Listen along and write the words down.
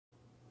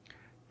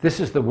This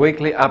is the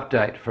weekly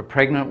update for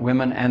pregnant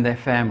women and their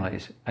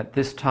families at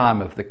this time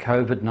of the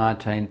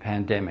COVID-19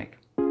 pandemic.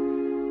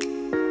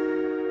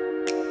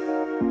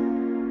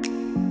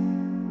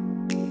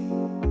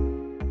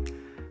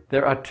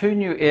 There are two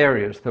new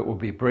areas that will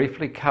be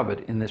briefly covered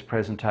in this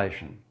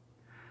presentation.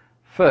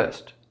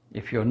 First,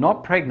 if you're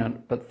not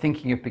pregnant but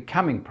thinking of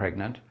becoming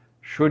pregnant,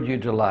 should you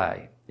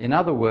delay? In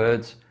other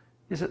words,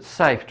 is it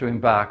safe to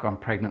embark on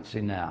pregnancy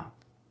now?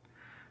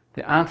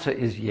 The answer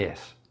is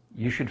yes.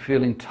 You should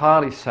feel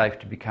entirely safe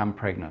to become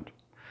pregnant.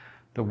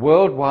 The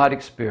worldwide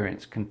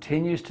experience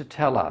continues to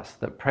tell us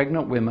that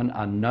pregnant women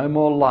are no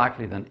more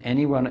likely than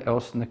anyone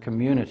else in the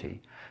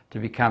community to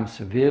become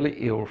severely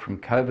ill from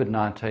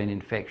COVID-19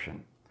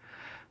 infection.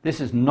 This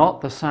is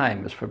not the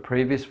same as for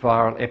previous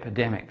viral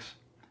epidemics,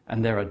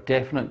 and there are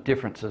definite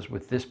differences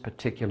with this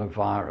particular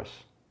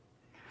virus.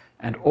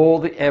 And all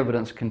the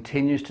evidence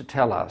continues to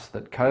tell us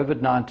that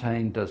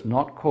COVID-19 does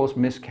not cause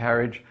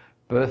miscarriage,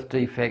 birth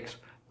defects,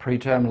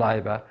 preterm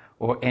labour,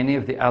 or any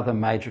of the other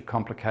major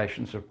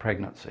complications of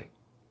pregnancy.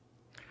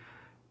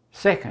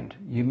 Second,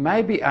 you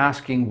may be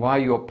asking why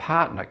your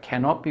partner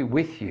cannot be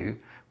with you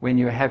when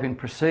you are having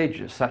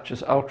procedures such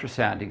as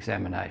ultrasound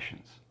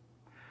examinations.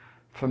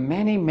 For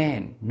many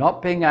men,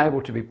 not being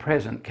able to be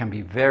present can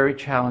be very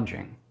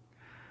challenging.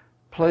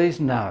 Please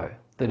know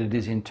that it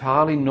is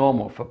entirely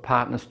normal for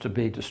partners to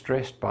be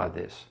distressed by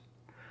this.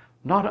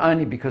 Not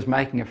only because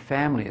making a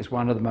family is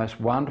one of the most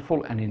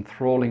wonderful and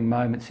enthralling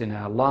moments in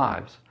our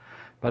lives,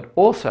 but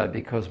also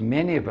because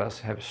many of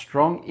us have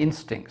strong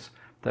instincts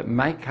that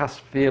make us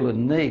feel a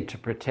need to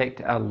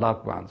protect our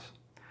loved ones,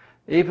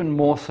 even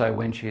more so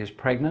when she is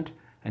pregnant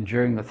and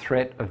during the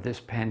threat of this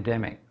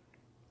pandemic.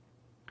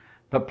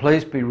 But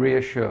please be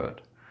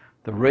reassured,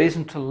 the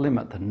reason to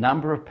limit the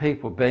number of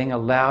people being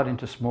allowed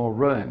into small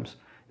rooms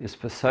is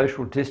for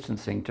social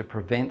distancing to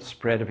prevent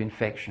spread of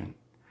infection.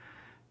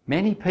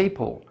 Many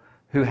people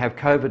who have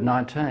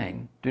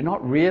COVID-19 do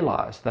not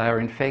realise they are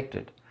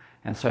infected,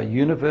 and so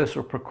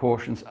universal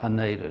precautions are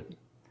needed.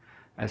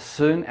 As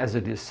soon as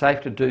it is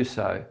safe to do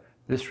so,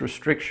 this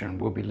restriction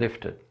will be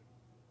lifted.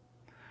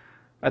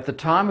 At the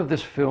time of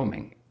this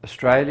filming,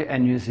 Australia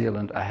and New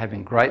Zealand are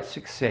having great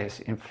success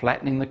in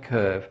flattening the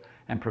curve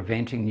and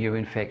preventing new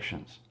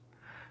infections.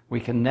 We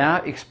can now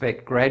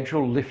expect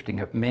gradual lifting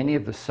of many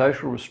of the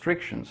social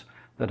restrictions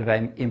that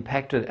have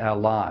impacted our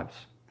lives.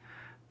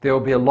 There will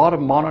be a lot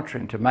of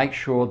monitoring to make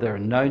sure there are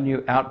no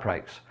new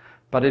outbreaks,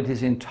 but it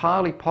is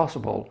entirely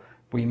possible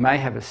we may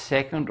have a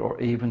second or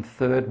even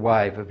third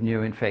wave of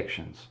new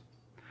infections.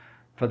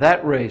 For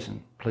that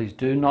reason, please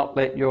do not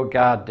let your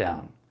guard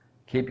down.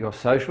 Keep your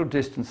social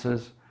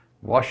distances,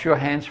 wash your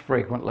hands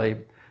frequently,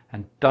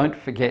 and don't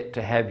forget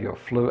to have your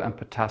flu and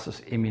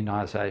pertussis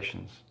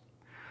immunisations.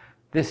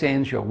 This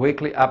ends your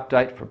weekly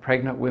update for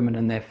pregnant women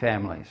and their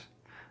families.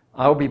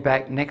 I'll be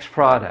back next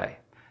Friday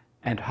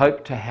and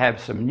hope to have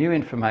some new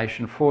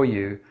information for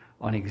you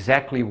on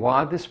exactly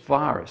why this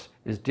virus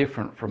is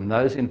different from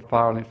those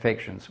viral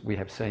infections we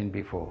have seen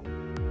before.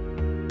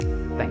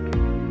 Thank you.